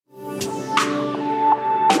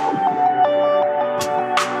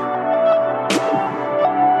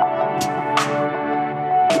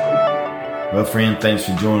Well, friend, thanks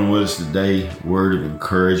for joining with us today. Word of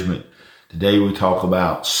encouragement. Today we talk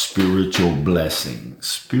about spiritual blessings.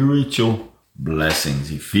 Spiritual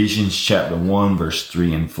blessings. Ephesians chapter 1, verse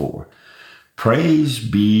 3 and 4. Praise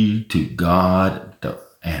be to God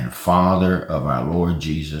and Father of our Lord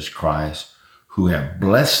Jesus Christ, who have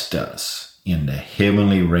blessed us in the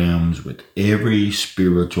heavenly realms with every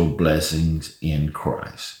spiritual blessings in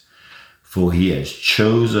Christ. For he has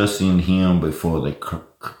chose us in him before the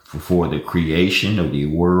creation of the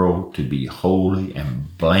world to be holy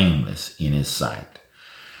and blameless in his sight.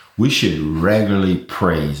 We should regularly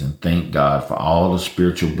praise and thank God for all the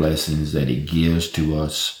spiritual blessings that he gives to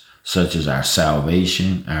us, such as our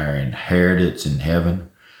salvation, our inheritance in heaven.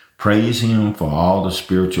 Praise him for all the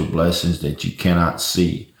spiritual blessings that you cannot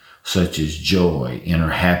see, such as joy,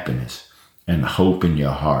 inner happiness, and hope in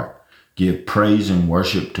your heart. Give praise and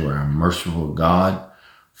worship to our merciful God,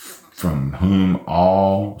 from whom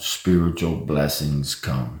all spiritual blessings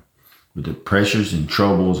come. With the pressures and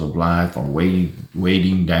troubles of life are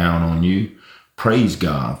weighing down on you, praise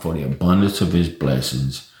God for the abundance of his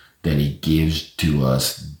blessings that he gives to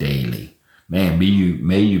us daily. Man,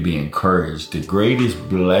 may you be encouraged. The greatest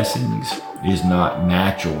blessings is not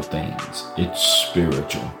natural things. It's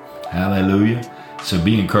spiritual. Hallelujah. So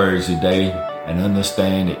be encouraged today and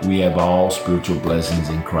understand that we have all spiritual blessings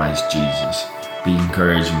in Christ Jesus. Be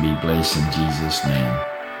encouraged and be blessed in Jesus' name.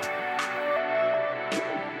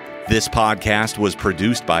 This podcast was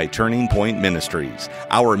produced by Turning Point Ministries.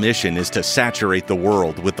 Our mission is to saturate the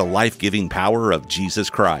world with the life-giving power of Jesus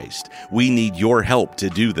Christ. We need your help to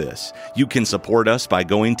do this. You can support us by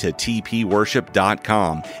going to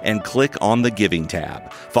tpworship.com and click on the Giving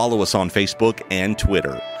tab. Follow us on Facebook and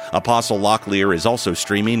Twitter. Apostle Locklear is also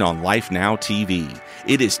streaming on Life Now TV.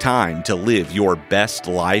 It is time to live your best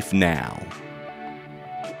life now.